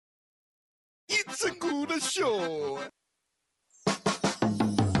It's a good show.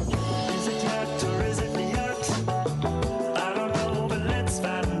 Is it yacht or is it the yacht? I don't know, but let's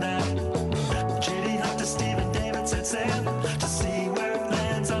find out. J.D. Hunter, Stephen David set sail to see where it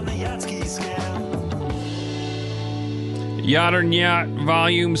lands on the yacht ski scale. Yacht or Yacht,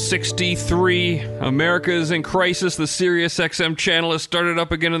 Volume 63. America is in crisis. The Sirius XM channel has started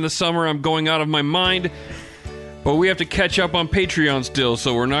up again in the summer. I'm going out of my mind. But we have to catch up on Patreon still,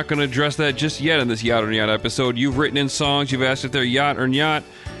 so we're not going to address that just yet in this Yacht or Yacht episode. You've written in songs. You've asked if they're yacht or yacht.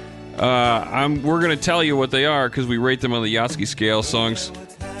 We're going to tell you what they are because we rate them on the Yachtski scale. Songs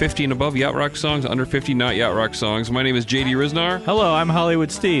 50 and above, yacht rock songs. Under 50, not yacht rock songs. My name is J.D. Riznar. Hello, I'm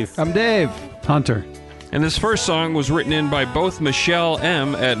Hollywood Steve. I'm Dave. Hunter. And this first song was written in by both Michelle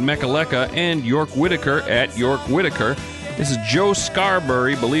M. at Mechaleka and York Whitaker at York Whitaker. This is Joe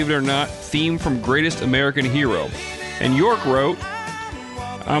Scarberry, believe it or not, theme from Greatest American Hero. And York wrote,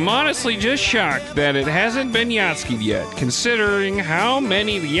 I'm honestly just shocked that it hasn't been Yachtski'd yet, considering how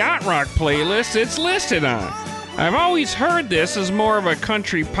many yacht rock playlists it's listed on. I've always heard this as more of a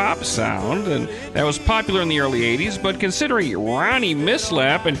country pop sound, and that was popular in the early 80s, but considering Ronnie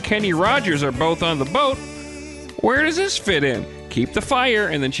Mislap and Kenny Rogers are both on the boat, where does this fit in? Keep the fire,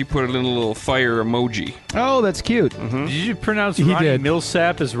 and then she put it in a little fire emoji. Oh, that's cute. Did you pronounce He Ronnie did.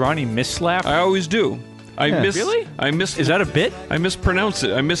 Millsap as Ronnie Mislap? I always do. Really? Is that a bit? I mispronounce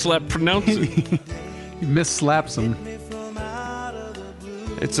it. I pronounce it. He misslaps him.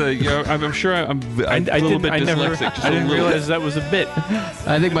 It's I'm sure I'm a little didn't- bit I never- dyslexic. just I a didn't little realize bit. that was a bit.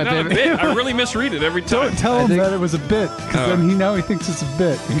 I think my Not a favorite. bit. I really misread it every time. Don't tell him think- that it was a bit, because then he thinks it's a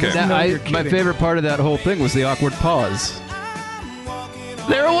bit. He Okay. doesn't know you're My kidding. favorite part of that whole thing was the awkward pause.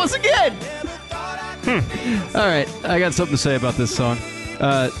 There it was again. All right, I got something to say about this song.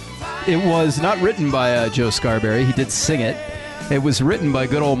 It was not written by Joe Scarberry. He did sing it. It was written by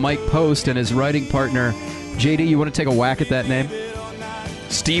good old Mike Post and his writing partner, JD. You want to take a whack at that name?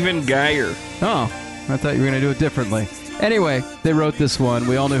 Stephen Geyer. Oh, I thought you were going to do it differently. Anyway, they wrote this one.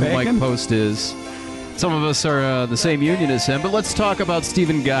 We all know who Fagan? Mike Post is. Some of us are the same union as him, but let's talk about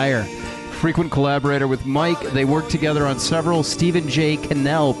Stephen Geyer. Frequent collaborator with Mike. They worked together on several Stephen J.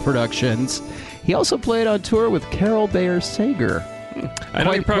 Cannell productions. He also played on tour with Carol Bayer Sager. I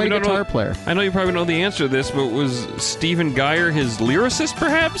know you probably quite a don't guitar know. player. I know you probably know the answer to this, but was Stephen Geyer his lyricist,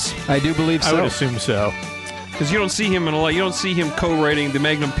 perhaps? I do believe I would so. assume so. Because you don't see him in a lot. You don't see him co-writing the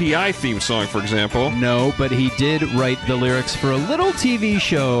Magnum PI theme song, for example. No, but he did write the lyrics for a little TV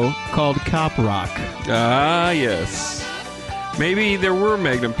show called Cop Rock. Ah, yes. Maybe there were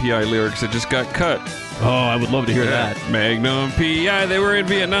Magnum PI lyrics that just got cut. Oh, I would love to hear that. Magnum PI, they were in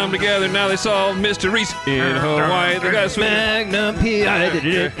Vietnam together. Now they solve mysteries in Hawaii. They got sweet. Magnum P.I.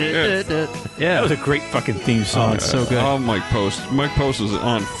 Yeah, that was a great fucking theme song. it's so good. Oh, Mike Post. Mike Post was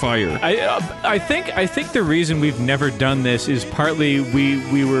on fire. I think the reason we've never done this is partly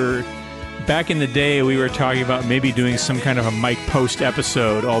we were back in the day we were talking about maybe doing some kind of a Mike Post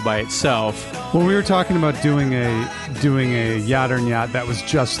episode all by itself. Well, we were talking about doing a yacht or yacht that was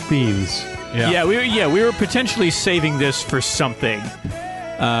just themes. We were potentially saving this for something,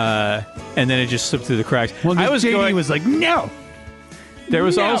 and then it just slipped through the cracks. Well, I was JD going. was like, no. There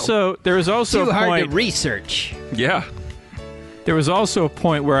was No. also Too a hard point. to research. Yeah. There was also a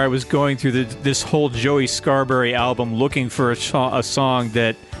point where I was going through this whole Joey Scarberry album looking for a song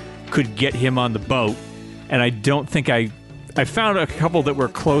that could get him on the boat, and I don't think I found a couple that were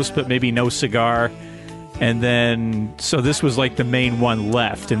close, but maybe no cigar, and then so this was like the main one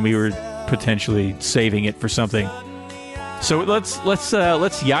left, and we were potentially saving it for something. So let's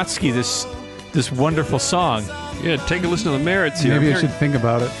Yachtski this wonderful song. Yeah, take a listen to the merits here. Maybe I should think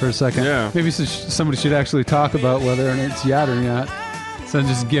about it for a second. Yeah. Maybe somebody should actually talk about whether or not it's yacht or yacht, instead of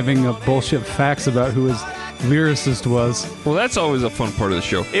just giving bullshit facts about who his lyricist was. Well, that's always a fun part of the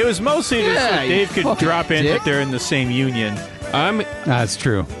show. It was mostly just Yeah, so Dave you could fucking drop in dick. that they're in the same union. That's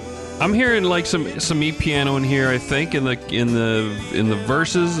true. I'm hearing like some E piano in here, I think, in the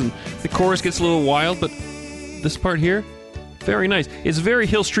verses, and the chorus gets a little wild, but this part here, very nice. It's very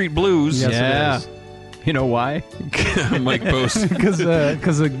Hill Street Blues. Yes, Yeah. it is. You know why? Mike Post. Because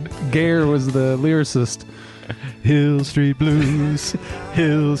Gayer was the lyricist. Hill Street Blues,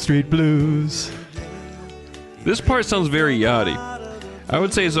 Hill Street Blues. This part sounds very yachty. I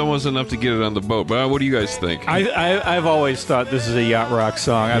would say it's almost enough to get it on the boat, but what do you guys think? I've always thought this is a yacht rock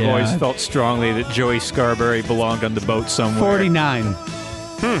song. I've Yeah. always felt strongly that Joey Scarberry belonged on the boat somewhere. 49.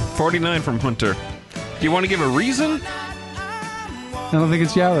 49 from Hunter. Do you want to give a reason? I don't think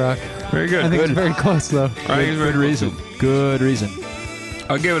it's yacht rock. Very good. I think it's very close, though. All right, he's very Good reason. Good reason.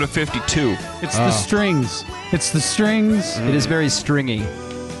 I'll give it a 52. It's the strings. It's the strings. It is very stringy.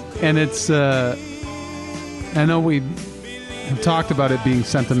 and it's. I know we have talked about it being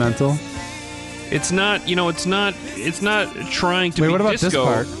sentimental. It's not. It's not. It's not trying to Wait, be what about disco. this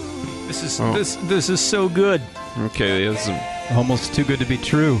part? This is so good. Okay, Almost too good to be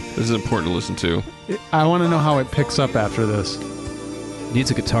true. this is important to listen to. I want to know how it picks up after this.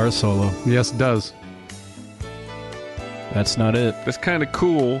 Needs a guitar solo. Yes, it does. That's not it. That's kind of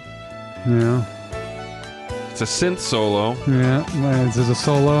cool. Yeah. It's a synth solo. Yeah. Is this a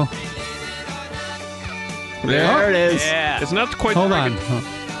solo? There it is. Yeah. It's not quite. Hold the on. right-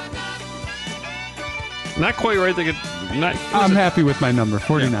 Not quite right. Not. I'm happy with my number,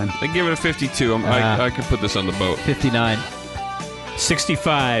 49. I give it a 52. I could put this on the boat. 59.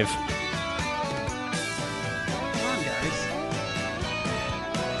 65.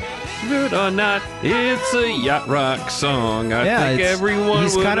 Good or not, it's a yacht rock song. I Yeah, think everyone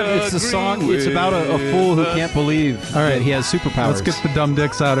he's would kind of. It's a agree song. It's about a with fool who us. can't believe All right. that he has superpowers. Let's get the dumb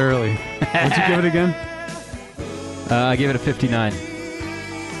dicks out early. What'd you give it again? I gave it a 59.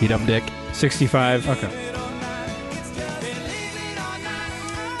 You dumb dick. 65. Okay.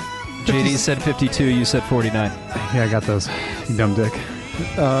 JD said 52. You said 49. Yeah, I got those. You dumb dick.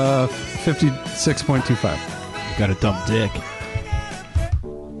 56.25. You got a dumb dick.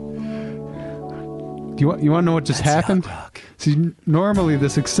 You want to know what just happened? See, normally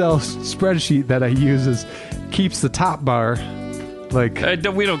this Excel spreadsheet that I use keeps the top bar like.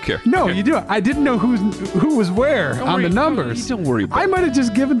 We don't care. No, Okay. you do. I didn't know who was where Don't on worry- the numbers. Don't worry about I might have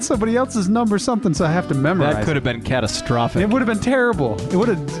just given somebody else's number something, so I have to memorize. That could have been catastrophic. It would have been terrible. It would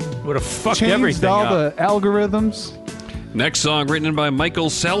have Would have fucked changed everything all up. the algorithms. Next song written by Michael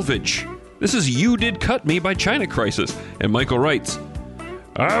Salvage. This is You Did Cut Me by China Crisis. And Michael writes,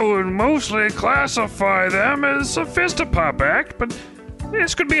 I would mostly classify them as a Sophisti-Pop act, but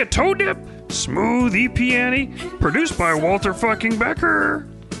this could be a toe dip, smooth EP produced by Walter fucking Becker.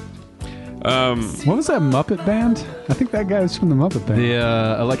 What was that Muppet band? I think that guy was from the Muppet band.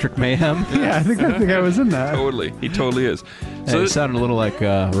 The Electric Mayhem. Yeah, I think that guy was in that. Totally. He totally is. Hey, So it this, sounded a little like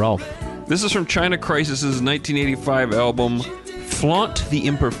Rolf. this is from China Crisis' 1985 album, Flaunt the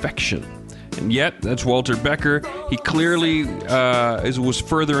Imperfection. And yet, that's Walter Becker. He clearly was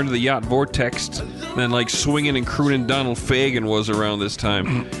further into the yacht vortex than like swinging and crooning Donald Fagen was around this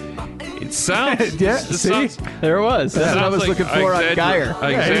time. It sounds... Yeah, it see? sounds- There it was. That's what I sounds was like looking for on Geyer.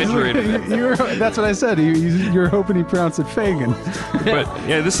 I exaggerated it. That's what I said. You're hoping he pronounced it Fagin. But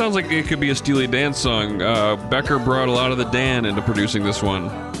yeah, this sounds like it could be a Steely Dan song. Becker brought a lot of the Dan into producing this one.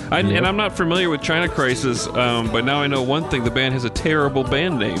 And I'm not familiar with China Crisis, but now I know one thing: the band has a terrible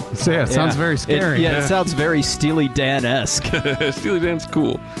band name. So yeah, it sounds very scary. It sounds very Steely Dan-esque. Steely Dan's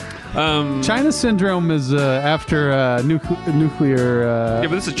cool. China Syndrome is after nuclear. Yeah,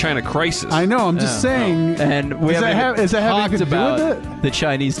 but this is China Crisis. I know. I'm just saying. And we Is that haven't is that having talked to do about with it? the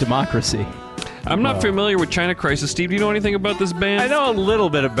Chinese democracy. I'm not familiar with China Crisis. Steve, do you know anything about this band? I know a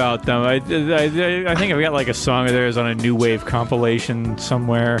little bit about them. I think I've got like a song of theirs on a new wave compilation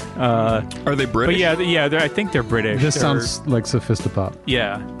somewhere. Are they British? But yeah, I think they're British. This They're- sounds like Sophisti-Pop.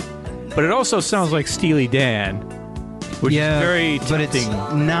 yeah, but it also sounds like Steely Dan, which is very but it's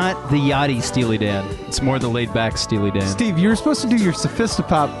tempting. not the yachty Steely Dan. It's more the laid-back Steely Dan. Steve, you were supposed to do your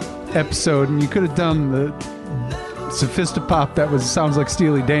Sophisti-Pop episode, and you could have done the Sophisti-Pop that sounds like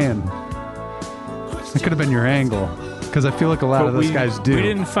Steely Dan. That could have been your angle, because I feel like a lot of those guys do. We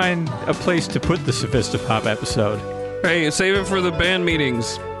didn't find a place to put the Sophisti-Pop episode. Hey, save it for the band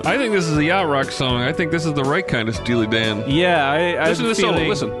meetings. I think this is a yacht rock song. I think this is the right kind of Steely Dan. Yeah, I Listen to the solo.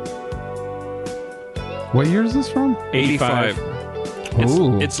 Listen. What year is this from? 85.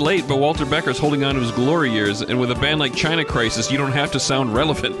 Ooh. It's late, but Walter Becker's holding on to his glory years, and with a band like China Crisis, you don't have to sound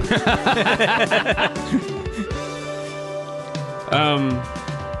relevant.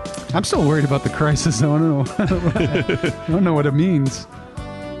 I'm still worried about the crisis. I don't know. I don't know what it means.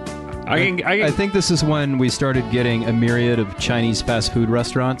 I I think this is when we started getting a myriad of Chinese fast food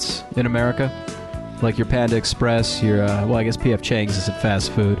restaurants in America. Like your Panda Express, your, well, I guess P.F. Chang's isn't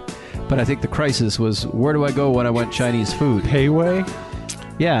fast food. But I think the crisis was, where do I go when I want Chinese food? Payway?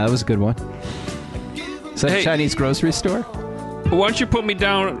 Yeah, that was a good one. Is that Hey. a Chinese grocery store? why don't you put me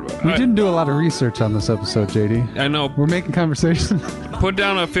down? We didn't do a lot of research on this episode, JD. I know. We're making conversation. Put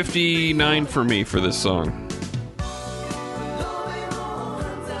down a 59 for me for this song.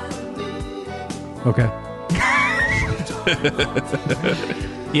 Okay.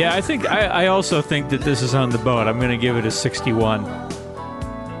 Yeah, I think I also think that this is on the boat. I'm going to give it a 61.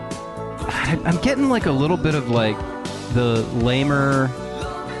 I'm getting like a little bit of like the lamer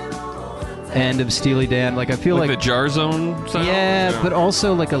end of Steely Dan. Like I feel Like like, the Jar Zone sound? yeah, but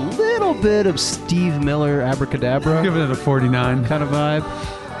also like a little bit of Steve Miller Abracadabra Give it a 49. kind of vibe.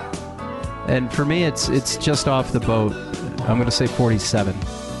 And for me, it's just off the boat. I'm going to say 47.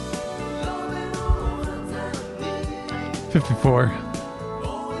 54.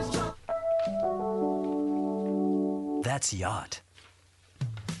 That's yacht.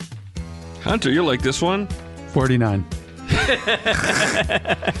 Hunter, you like this one? 49.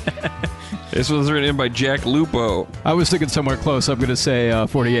 This one's written in by Jack Lupo. I was thinking somewhere close. I'm going to say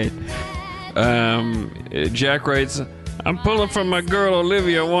 48. Jack writes, I'm pulling from my girl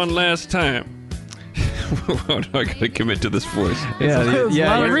Olivia one last time. How do I gotta commit to this voice? Yeah,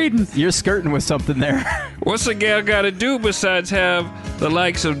 a lot of reading. You're skirting with something there. What's a gal gotta do besides have the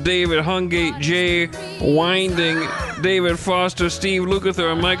likes of David Hungate, Jay Winding, David Foster, Steve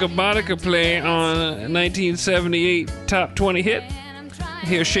Lukather, and Michael Boddicker play on a 1978 top 20 hit?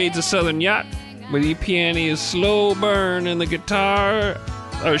 Hear Shades of Southern Yacht, with the piano is slow burn and the guitar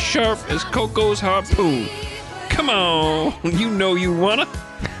are sharp as Coco's harpoon. Come on, you know you wanna.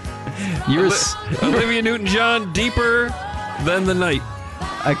 Olivia Newton-John, Deeper Than the Night.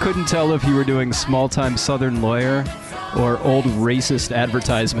 I couldn't tell if you were doing small-time Southern lawyer or old racist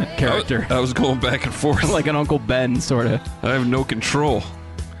advertisement character. I was going back and forth. Like an Uncle Ben, sort of. I have no control.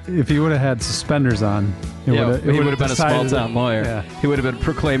 If he would have had suspenders on, He would have been a small-town lawyer. Yeah. He would have been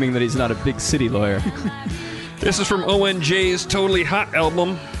proclaiming that he's not a big city lawyer. This is from ONJ's Totally Hot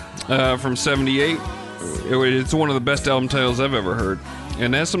album from 78. It's one of the best album titles I've ever heard.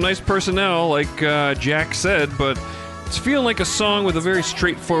 And has some nice personnel, like Jack said, but it's feeling like a song with a very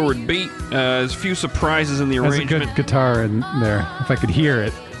straightforward beat. There's a few surprises in the There's a arrangement. good guitar in there, if I could hear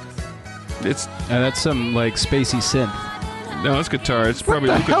it. It's That's some, like, spacey synth. no, it's guitar. It's What probably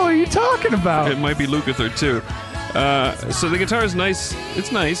the hell are you talking about? It might be Lukather too. So the guitar is nice.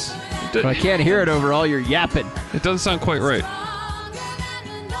 It's nice. But I can't hear it over all your yapping. It doesn't sound quite right.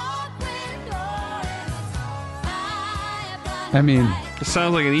 I mean, It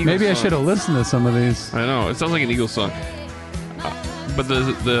sounds like an Eagles maybe I song. should have listened to some of these. I know. It sounds like an Eagles song. But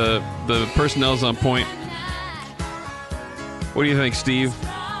the personnel's on point. What do you think, Steve?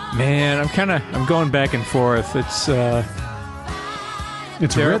 Man, I'm going back and forth. It's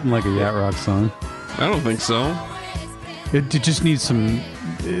It's There- written like a yacht rock song. I don't think so. It just needs some.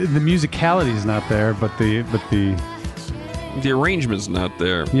 The musicality is not there, but the The arrangement's not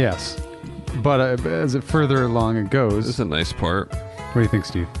there. yes. But as it further along it This goes, is a nice part. what do you think,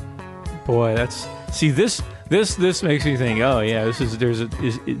 Steve? boy, this makes me think. Oh yeah,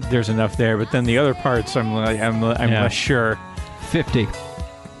 there's enough there. But then the other parts, I'm less sure. 50.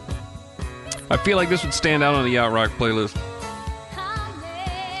 I feel like this would stand out on the Yacht Rock playlist.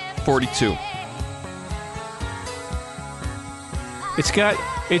 42. It's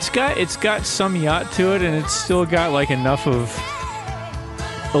got some yacht to it, and it's still got like enough of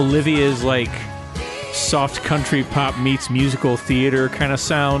Olivia's like soft country pop meets musical theater kind of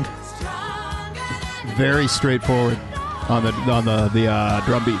sound. Very straightforward on the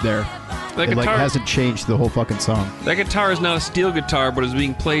drum beat there. That It guitar, hasn't changed the whole fucking song. that guitar is not a steel guitar, but is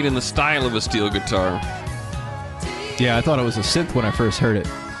being played in the style of a steel guitar. Yeah, I thought it was a synth when I first heard it.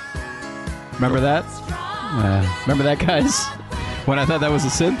 Remember that? Remember that, guys? When I thought that was a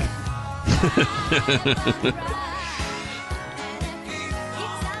synth?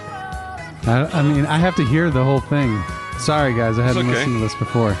 I mean, I have to hear the whole thing. Sorry, guys, I hadn't okay. listened to this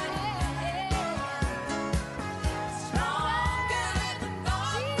before.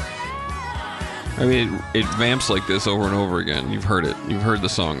 I mean, it vamps like this over and over again. You've heard it. You've heard the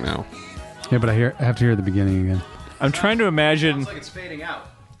song now. Yeah, but I have to hear the beginning again. I'm trying to imagine. It's fading out.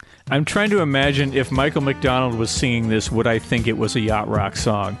 I'm trying to imagine if Michael McDonald was singing this, would I think it was a yacht rock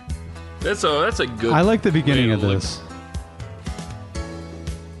song? That's a good. I like the beginning way of to look. this.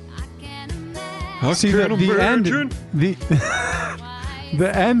 How See, can the a end, virgin- the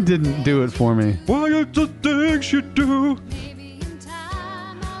the end didn't do it for me. Why it's the things you do.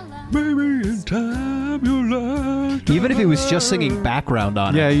 Maybe in time you'll like. Even if he was just singing background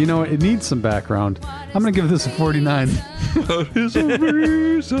on Yeah, it. you know, it needs some background. I'm gonna give this a 49. That is a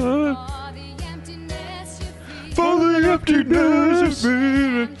reason for the emptiness of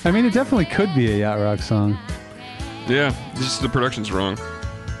being. I mean, it definitely could be a yacht rock song. Yeah, just the production's wrong.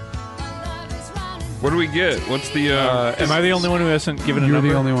 What do we get? What's the? Am I the only one who hasn't given a You're number?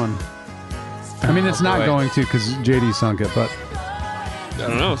 the only one. I mean, it's not boy. going to because JD sunk it, but I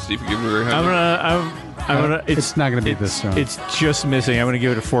don't know. Steve, you give me a very high. I'm gonna. it's not gonna be this strong. It's just missing. I'm gonna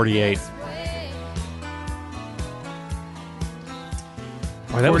give it a 48.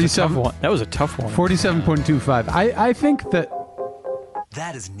 Boy, that was a tough 47 one. That was a tough one. 47.25. I think that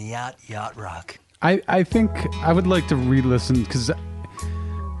That is Nyat Yacht Rock. I think I would like to re-listen because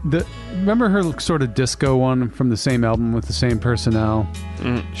Remember her sort of disco one from the same album with the same personnel?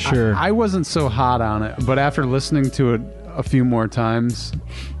 Sure. I wasn't so hot on it, but after listening to it a few more times,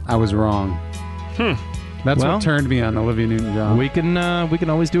 I was wrong. That's Well, what turned me on Olivia Newton-John. we can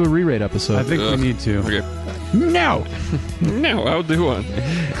always do a re-rate episode. I think we need to. Okay. No! No, I'll do one.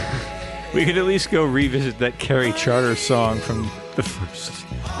 We could at least go revisit that Carrie Charter song from the first.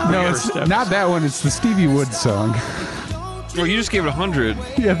 No, it's episode. not that one. It's the Stevie Woods song. Well, you just gave it 100.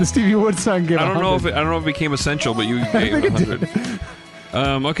 Yeah, the Stevie Woods song gave I don't know 100. if it became essential, but you gave it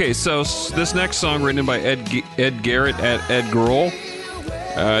 100. Okay, so this next song written by Ed Garrett at Ed Grohl.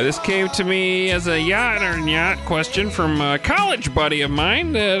 This came to me as a yacht question from a college buddy of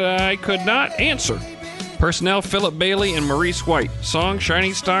mine that I could not answer. Personnel: Philip Bailey and Maurice White. Song: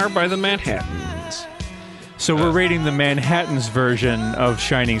 Shining Star by the Manhattans. So we're rating the Manhattan's version of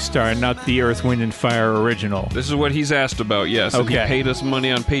Shining Star, not the Earth, Wind, and Fire original. This is what he's asked about, yes. And Okay. he paid us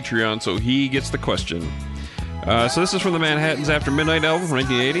money on Patreon, so he gets the question. So this is from the Manhattans After Midnight album from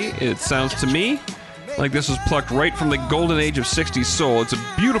 1980. It sounds to me like this was plucked right from the golden age of 60s soul. It's a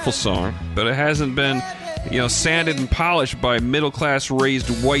beautiful song, but it hasn't been, sanded and polished by middle-class raised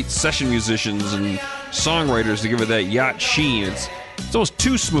white session musicians and songwriters to give it that yacht sheen. It's almost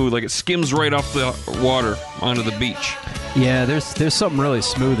too smooth, like it skims right off the water onto the beach. Yeah, there's something really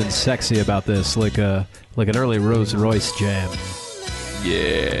smooth and sexy about this, like an early Rolls Royce jam.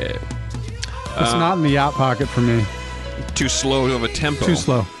 Yeah. It's not in the yacht pocket for me. Too slow of a tempo. Too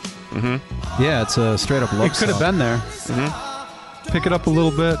slow. Yeah, it's a straight up love It could have song. been there. Pick it up a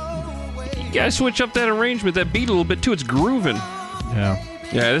little bit. You gotta switch up that arrangement, that beat a little bit too. It's grooving. Yeah,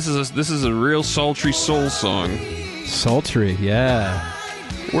 Yeah, this is a real sultry soul song. sultry. Yeah,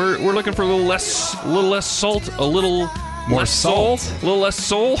 We're looking for a little less salt, a little More less soul, salt. a little less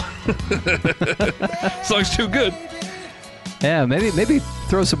soul. Song's too good. yeah. Maybe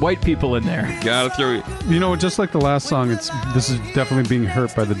throw some white people in there. Gotta throw it. You know, just like the last song, this is definitely being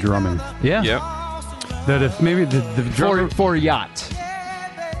hurt by the drumming. Yeah, Yep. That if maybe the drummer... for yacht.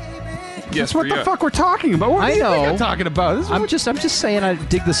 Yes. What for the you. fuck we're talking about? What do I you think know. I'm talking about? This is I'm just saying I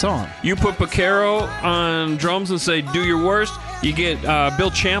dig the song. You put Picaro on drums and say "Do your worst." You get Bill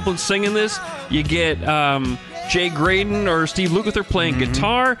Champlin singing this. You get Jay Graydon or Steve Lukather playing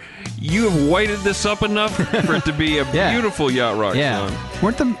guitar. You have whited this up enough for it to be a Yeah. beautiful yacht rock Yeah. song.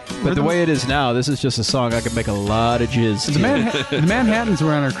 weren't the... But the way it is now, this is just a song I could make a lot of jizz to. The Manhattans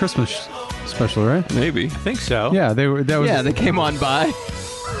were on our Christmas special, right? Maybe. I think so. Yeah, they were. That was. Yeah, they came on by.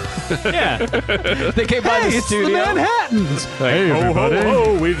 Yeah. They came by the It's the studio. Manhattans. Hey, Ho, everybody. ho,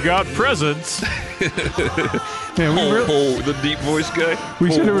 ho, we've got presents. Man, The deep voice guy. we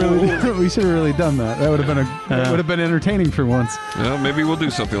should have really done that. That would have been entertaining for once. Well, maybe we'll do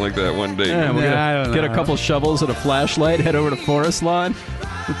something like that one day. Yeah, we're Yeah, I gonna don't get a know. couple shovels and a flashlight, head over to Forest Lawn.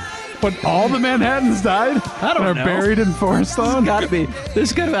 But all the Manhattans died. I don't and know. are buried in Forest Lawn. Gotta be.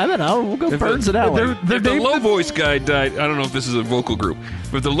 There's gotta. I don't know. We'll go If Burns it- and Allen. If the low voice guy died, I don't know if this is a vocal group,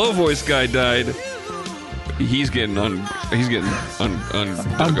 but if the low voice guy died, he's getting dug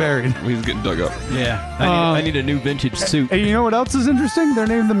Unburied. up. He's getting dug up. Yeah. I need a new vintage suit. Hey, you know what else is interesting? They're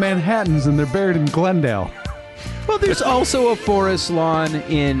named the Manhattans, and they're buried in Glendale. Well, there's also a Forest Lawn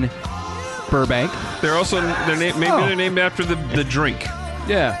in Burbank. They're named after the drink.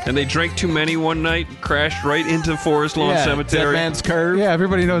 Yeah. And they drank too many one night, crashed right into Forest Lawn Yeah, Cemetery. Dead Man's Curve. Yeah,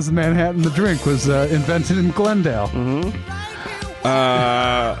 everybody knows the Manhattan. The drink was invented in Glendale.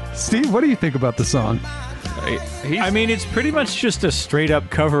 Steve, what do you think about the song? I mean, it's pretty much just a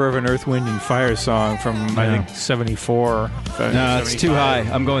straight-up cover of an Earth, Wind, and Fire song from, I think, 74. No, it's too high.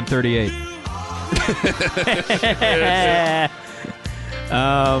 I'm going 38.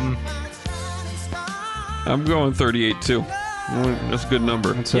 I'm going 38 too. That's a good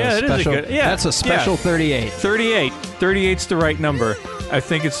number. It's a Yeah, it is a special, good- yeah, That's a special yeah. 38. 38. 38's the right number. I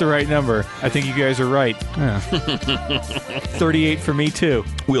think it's the right number. I think you guys are right. Yeah. 38 for me, too.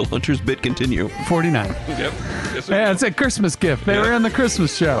 Will Hunter's bit continue? 49. Yep. Yes, sir. Yeah, it's a Christmas gift. They were on the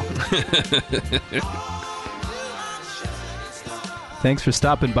Christmas show. Thanks for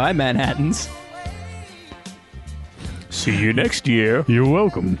stopping by, Manhattans. See you next year. You're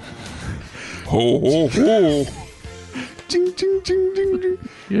welcome. Ho ho ho! Ching, ching, ching, ching, ching.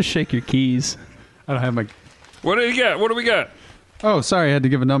 Just shake your keys. I don't have my... What do you got? What do we got? Oh, sorry, I had to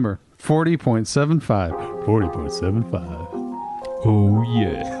give a number. 40.75. 40.75. Oh,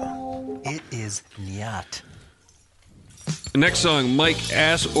 yeah. It is Nyat. Next song, Mike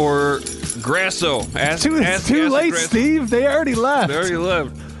Ass or Grasso. It's too late, Steve. They already left. They already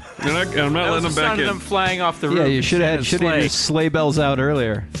left. I'm not letting them back in. them flying off the roof. Yeah, you should have in a had your sleigh. sleigh bells out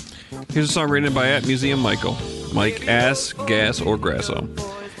earlier. Here's a song written by at Museum Michael. Mike Ass, Gas, or Grasso.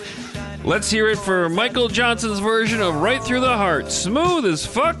 Let's hear it for Michael Johnson's version of Right Through the Heart. Smooth as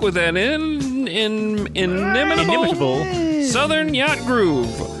fuck with an inimitable Southern Yacht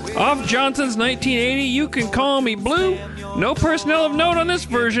Groove. Off Johnson's 1980 You Can Call Me Blue. No personnel of note on this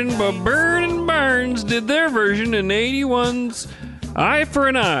version, but Byrne and Barnes did their version in 81's Eye for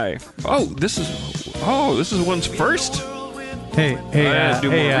an Eye. This is one's first? Hey, I had to do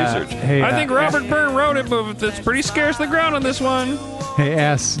more research. I think Robert Byrne wrote it, but it's pretty scarce on the ground on this one. Hey,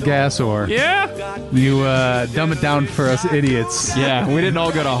 ass Gassor. Yeah? You dumb it down for us idiots. Yeah, we didn't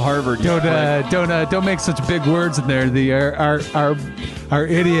all go to Harvard. yet, Don't make such big words in there. Our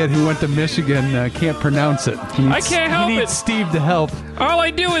idiot who went to Michigan can't pronounce it. I can't help he it. needs Steve to help. All I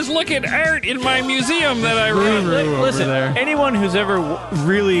do is look at art in my museum that I run. Listen, there. anyone who's ever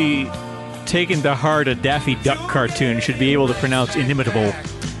really taken to heart a Daffy Duck cartoon should be able to pronounce inimitable.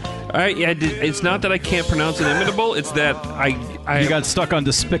 It's not that I can't pronounce inimitable. It's that you got stuck on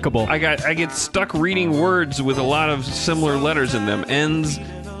despicable. I get stuck reading words with a lot of similar letters in them. N's,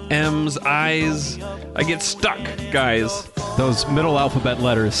 M's, I's. I get stuck, guys. Those middle alphabet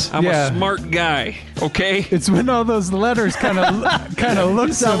letters. I'm Yeah. a smart guy, okay? It's when all those letters kind of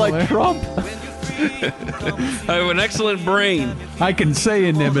look Sound similar. like Trump. I have an excellent brain. I can say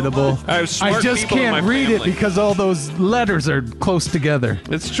inimitable. I have smart I just people in can't my read it family. because all those letters are close together.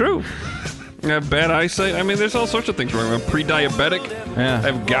 It's true. I have bad eyesight. I mean, there's all sorts of things wrong. I'm pre-diabetic. Yeah.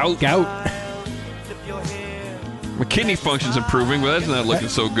 I have gout. My kidney function's improving, but that's not looking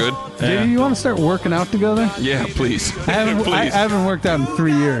so good. JD, you want to start working out together? Yeah, please. I haven't worked out in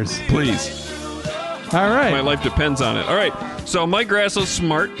 3 years. Please. All right. My life depends on it. All right. So Mike Grasso's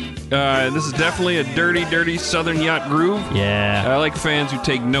smart. This is definitely a dirty, dirty Southern Yacht Groove. Yeah. I like fans who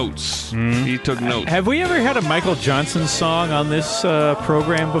take notes. He took notes. Have we ever had a Michael Johnson song on this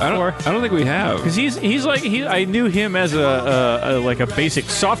program before? I don't think we have. Because he's like I knew him as a basic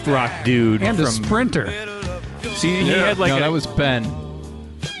soft rock dude and from a sprinter. See, he had like no, a, that was Ben.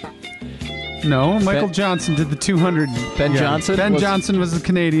 No, Michael Ben- Johnson did the 200. Ben Johnson? Ben Was- Johnson was the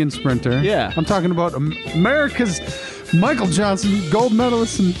Canadian sprinter. Yeah. I'm talking about America's Michael Johnson, gold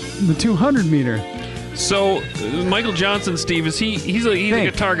medalist in the 200 meter. So Michael Johnson, Steve, he's a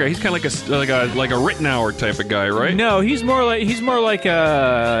guitar guy. He's kind of like a Rittenauer type of guy, right? No, he's more like he's like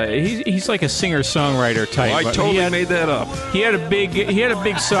a singer-songwriter type. Well, I totally made that up. He had a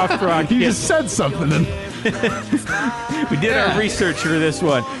big soft rock You hit. just said something. And We did our research for this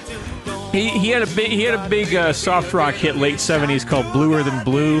one. He had a big soft rock hit late 70s called Bluer Than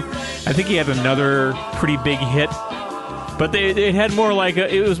Blue. I think he had another pretty big hit, but it had more like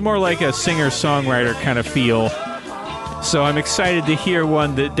it was more like a singer-songwriter kind of feel. So I'm excited to hear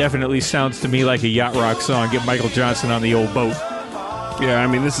one that definitely sounds to me like a yacht rock song. Get Michael Johnson on the old boat. Yeah, I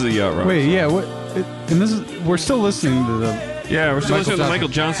mean this is a yacht rock. wait, yeah, what? And we're still listening to the. Yeah, we're still listening to the Michael Michael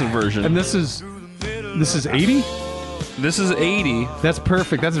Johnson version. And this is 80. This is 80. That's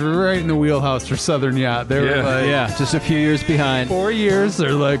perfect. That's right in the wheelhouse for Southern Yacht. They were Yeah. like, Yeah, just a few years behind. 4 years.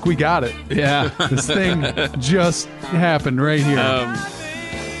 They're like, we got it. Yeah. This thing just happened right here.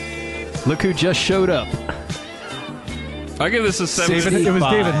 Look who just showed up. I give this a It 70. was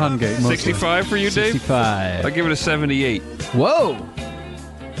David Hungate. mostly. 65 for you, Dave? 65. I give it a 78. Whoa.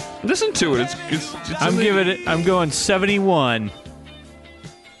 Listen to it. It's I'm going 71.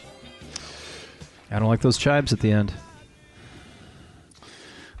 I don't like those chimes at the end.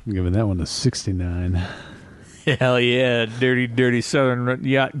 I'm giving that one a 69. Hell yeah, dirty, dirty Southern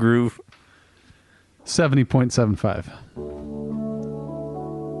yacht groove.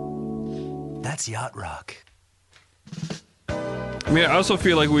 70.75. That's yacht rock. I mean, I also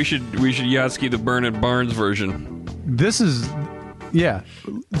feel like we should Yatsky the Bernard Barnes version. This is, yeah.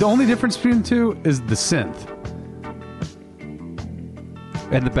 The only difference between the two is the synth.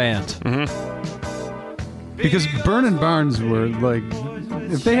 And the band. Because Byrne and Barnes were like,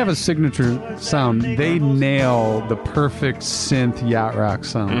 if they have a signature sound, they nail the perfect synth yacht rock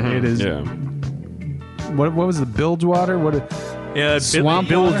sound. It is. Yeah. What was the Bilgewater? Yeah, Swamp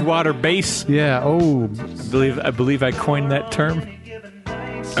Bilgewater bass. Yeah. Oh, I believe I coined that term.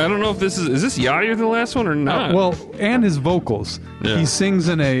 I don't know if this is this yachtier than the last one or not. well, and his vocals. Yeah. He sings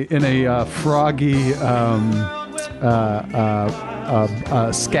in a froggy,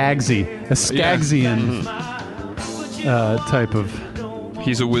 Skagsian type of.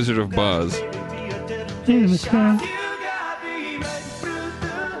 He's a Wizard of Boz.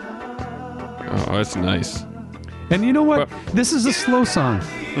 Oh, that's nice. And you know what? But- This is a slow song.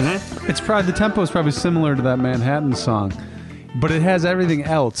 It's probably the tempo is probably similar to that Manhattan song, but it has everything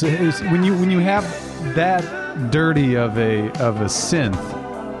else. When you have that dirty of a synth,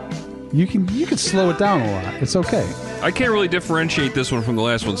 you can slow it down a lot. It's okay. I can't really differentiate this one from the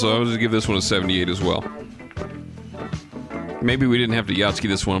last one, so I'll just give this one a 78 as well. Maybe we didn't have to Yatsky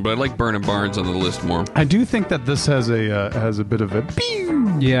this one, but I like Burnin' Barns on the list more. I do think that this has a bit of a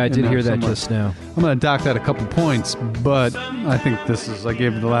pew. Yeah, I did in there hear that somewhere. just now. I'm going to dock that a couple points, but I think this is. I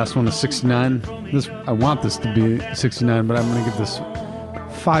gave the last one a 69. I want this to be 69, but I'm going to give this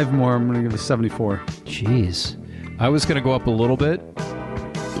 5 more. I'm going to give it 74. Jeez. I was going to go up a little bit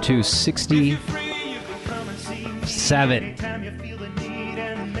to 67.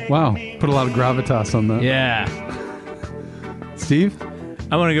 Wow, put a lot of gravitas on that. Yeah. Steve? I'm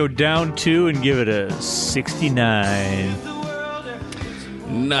going to go down 2 and give it a 69.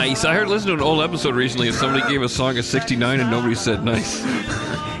 Nice. I heard listen to an old episode recently and somebody gave a song a 69 and nobody said nice.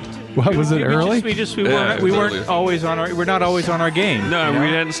 What was it early? We Yeah, it was weren't early. always on our. We're not always on our game. No, we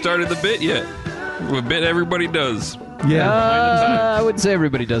hadn't started the bit yet. A bit everybody does. Yeah. I wouldn't say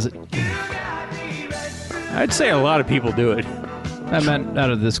everybody does it. I'd say a lot of people do it. I meant out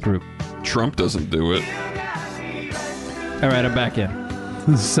of this group. Trump doesn't do it. All right, I'm back in.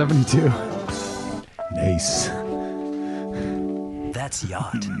 72. Nice. That's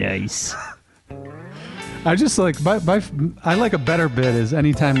yacht. Nice. I just like I like a better bit is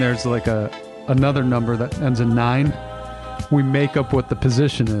anytime there's like another number that ends in 9, we make up what the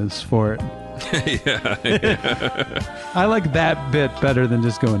position is for it. I like that bit better than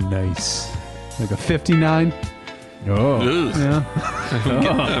just going nice. Like a 59. Oh. Ugh. Yeah.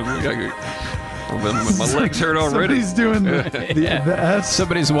 My legs hurt already. Somebody's doing the S.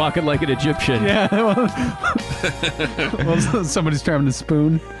 Somebody's walking like an Egyptian. Yeah. Well, somebody's trying to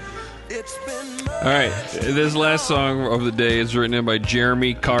spoon. All right, this last song of the day is written in by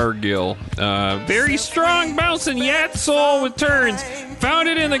Jeremy Cargill. Very strong bouncing Yat soul with turns,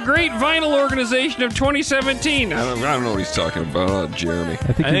 founded in the Great Vinyl Organization of 2017. I don't know what he's talking about, Jeremy. I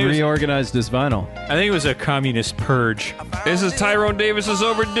think I think he it was- reorganized his vinyl. I think it was a communist purge. This is Tyrone Davis's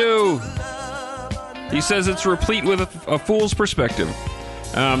Overdue. He says it's replete with a fool's perspective.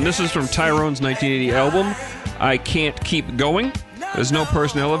 This is from Tyrone's 1980 album, I Can't Keep Going. There's no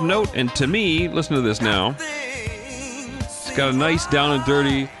personnel of note, and to me, listen to this now. It's got a nice down and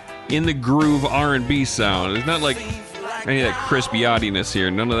dirty, in the groove R&B sound. It's not like any of that crisp yachtiness here.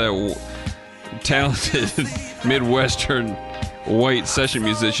 None of that talented Midwestern white session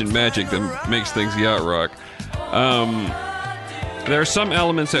musician magic that makes things yacht rock. There are some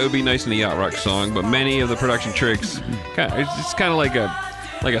elements that would be nice in a yacht rock song, but many of the production tricks, it's kind of like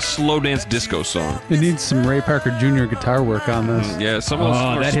a slow dance disco song. It needs some Ray Parker Jr. guitar work on this. Yeah, some of those Oh,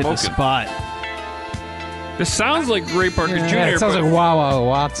 are that hit the smoking. spot. This sounds like Ray Parker Jr. Yeah, it sounds but, like Wow Wow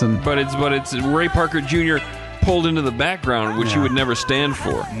Watson. but it's Ray Parker Jr. pulled into the background, which he would never stand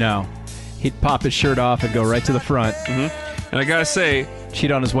for. No. He'd pop his shirt off and go right to the front. And I gotta say, Cheat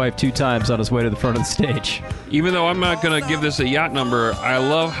on his wife 2 times on his way to the front of the stage. even though I'm not gonna give this a yacht number, I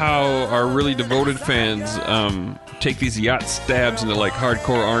love how our really devoted fans take these yacht stabs into like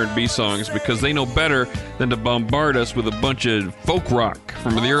hardcore R&B songs because they know better than to bombard us with a bunch of folk rock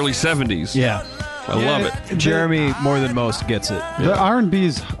from the early 70s. Yeah. I love it. Jeremy, more than most, gets it. The R&B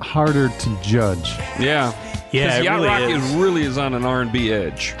is harder to judge. Yeah. Yeah, it yacht really rock is. really is on an R&B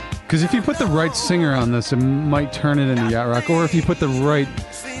edge. Because if you put the right singer on this, it might turn it into yacht rock. Or if you put the right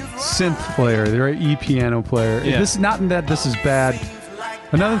synth player, the right E-piano player. Yeah. This not that this is bad.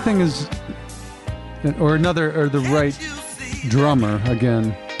 Another thing is, or the right drummer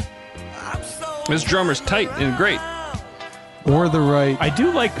again, This drummer's tight and great. or the right. I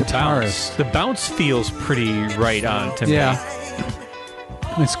do like the bounce. Guitarist. The bounce feels pretty right on to me. Yeah,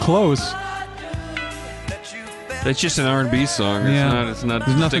 it's close. It's just an R&B song. Yeah. It's not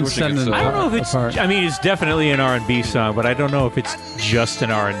There's nothing distinguishing setting it I itself. don't know if it's. Apart. I mean, it's definitely an R&B song, but I don't know if it's just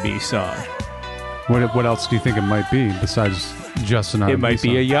an R&B song. What else do you think it might be besides just an R&B It might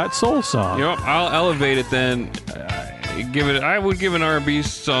be a yacht soul song. You know, I'll elevate it then. I would give an R&B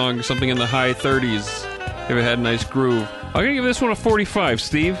song something in the high 30s if it had a nice groove. I'm gonna give this one a 45,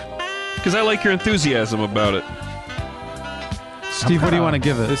 Steve, because I like your enthusiasm about it. Steve, what do you want to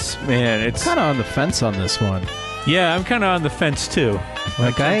give it? This man, it's Kind of on the fence on this one. yeah. I'm kind of on the fence too.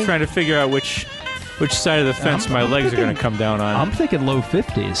 Like I'm trying to figure out which side of the fence my legs are going to come down on. I'm thinking low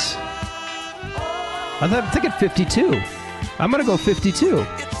 50s. I'm thinking 52. I'm going to go 52.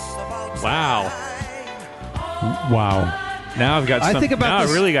 Wow. Wow. Now I've got. I think about now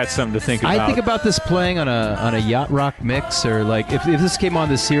this- I really got something to think about. I think about this playing on a yacht rock mix, or like if this came on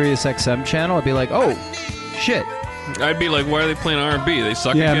the Sirius XM channel, I'd be like, oh, shit. I'd be like, why are they playing R&B? They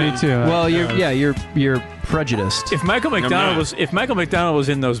suck Yeah, again. me too. Well, you're prejudiced. if Michael McDonald not. was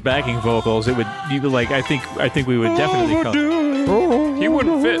in those backing vocals, it would you would like I think we would definitely come. He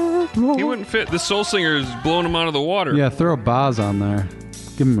wouldn't fit. He wouldn't fit. The soul singer is blowing him out of the water. Yeah, throw a Boz on there.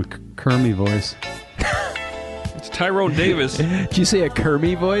 Give him a Kermie voice. It's Tyrone Davis. Did you say a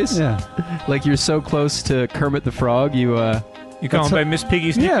Kermie voice? Yeah. Like you're so close to Kermit the Frog, you You call him by Miss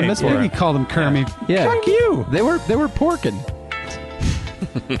Piggy's Yeah, nickname. Miss Piggy called him Kermie. yeah. Fuck you. They were porking.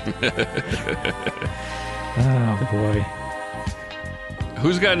 Oh boy.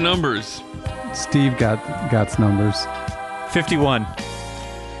 Who's got numbers? Steve got numbers. 51.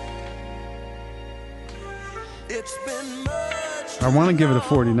 I want to give it a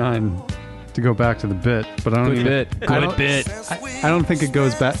 49 to go back to the bit, but I don't Good even. bit. I Good don't, bit. I don't think it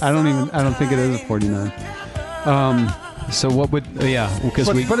goes back. I don't think it is a 49. So what would? Because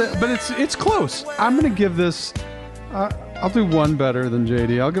But it's close. I'm gonna give this. I'll do one better than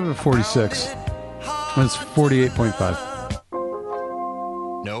JD. I'll give it a 46. And it's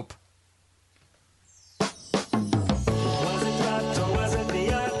 48.5. Nope. Was it right or was it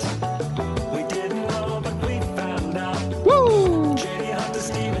the art? We didn't know, but we found out. Woo! J.D. Hunter,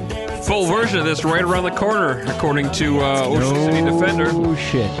 Stephen David. Full version of this right around the corner, according to Ocean City Defender. Oh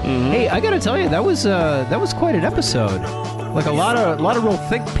shit! Hey, I gotta tell you, that was quite an episode. Like a lot of real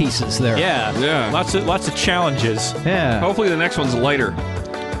thick pieces there. Yeah. Yeah. Lots of challenges. Yeah. Hopefully the next one's lighter.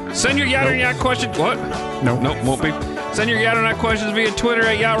 Send your Yacht or Yacht questions. What? Nope. Nope, won't be. Send your Yacht or Yacht questions via Twitter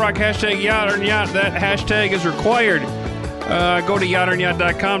at YachtRock, hashtag Yacht or Yacht. That hashtag is required. Go to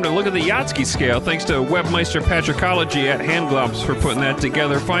yachtoryacht.com to look at the Yachtski scale. Thanks to Webmeister Patrickology at Handglops for putting that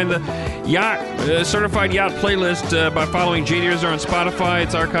together. Find the Yacht Certified Yacht playlist by following JD Rizzo on Spotify.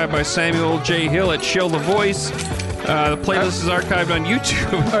 It's archived by Samuel J. Hill at Chill the Voice. The playlist is archived on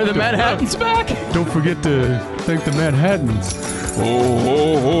YouTube. Are the Manhattans back? Don't forget to thank the Manhattans.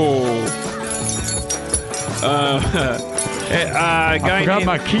 A guy I forgot named,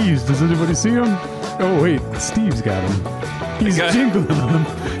 my keys. Does anybody see them? Oh wait, Steve's got them. He's jingling them.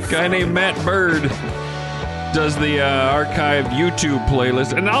 guy named Matt Bird does the archived YouTube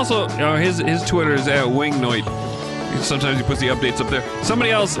playlist, and also his Twitter is at Wingnoit. Sometimes he puts the updates up there.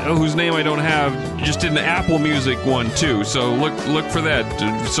 Somebody else whose name I don't have just did an Apple Music one too, so look for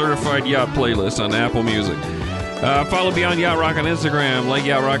that certified yacht playlist on Apple Music. Follow Beyond Yacht Rock on Instagram, like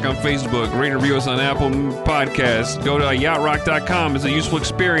Yacht Rock on Facebook, rate and review us on Apple Podcasts. Go to yachtrock.com. It's a useful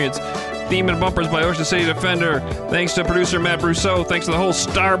experience. Theme and bumpers by Ocean City Defender. Thanks to producer Matt Brousseau. Thanks to the whole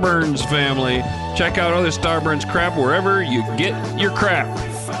Starburns family. Check out other Starburns crap wherever you get your crap.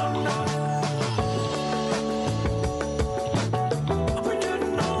 We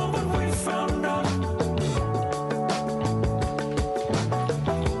didn't know, but we found out.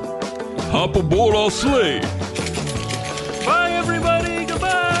 Hop aboard our sleigh. Bye, everybody.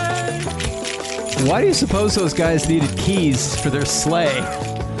 Goodbye. Why do you suppose those guys needed keys for their sleigh?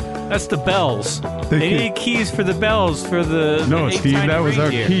 That's the bells. They They could- needed keys for the bells for the. No, the Steve, eight-tiny that was our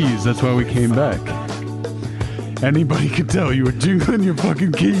reindeer. keys. That's why we came back. Anybody could tell you were jingling your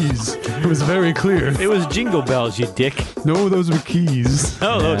fucking keys. It was very clear. It was jingle bells, you dick. No, those were keys.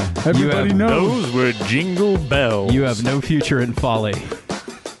 Oh, Everybody knows. those were jingle bells. You have no future in folly.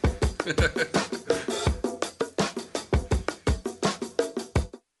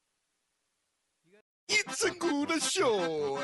 It's a good show.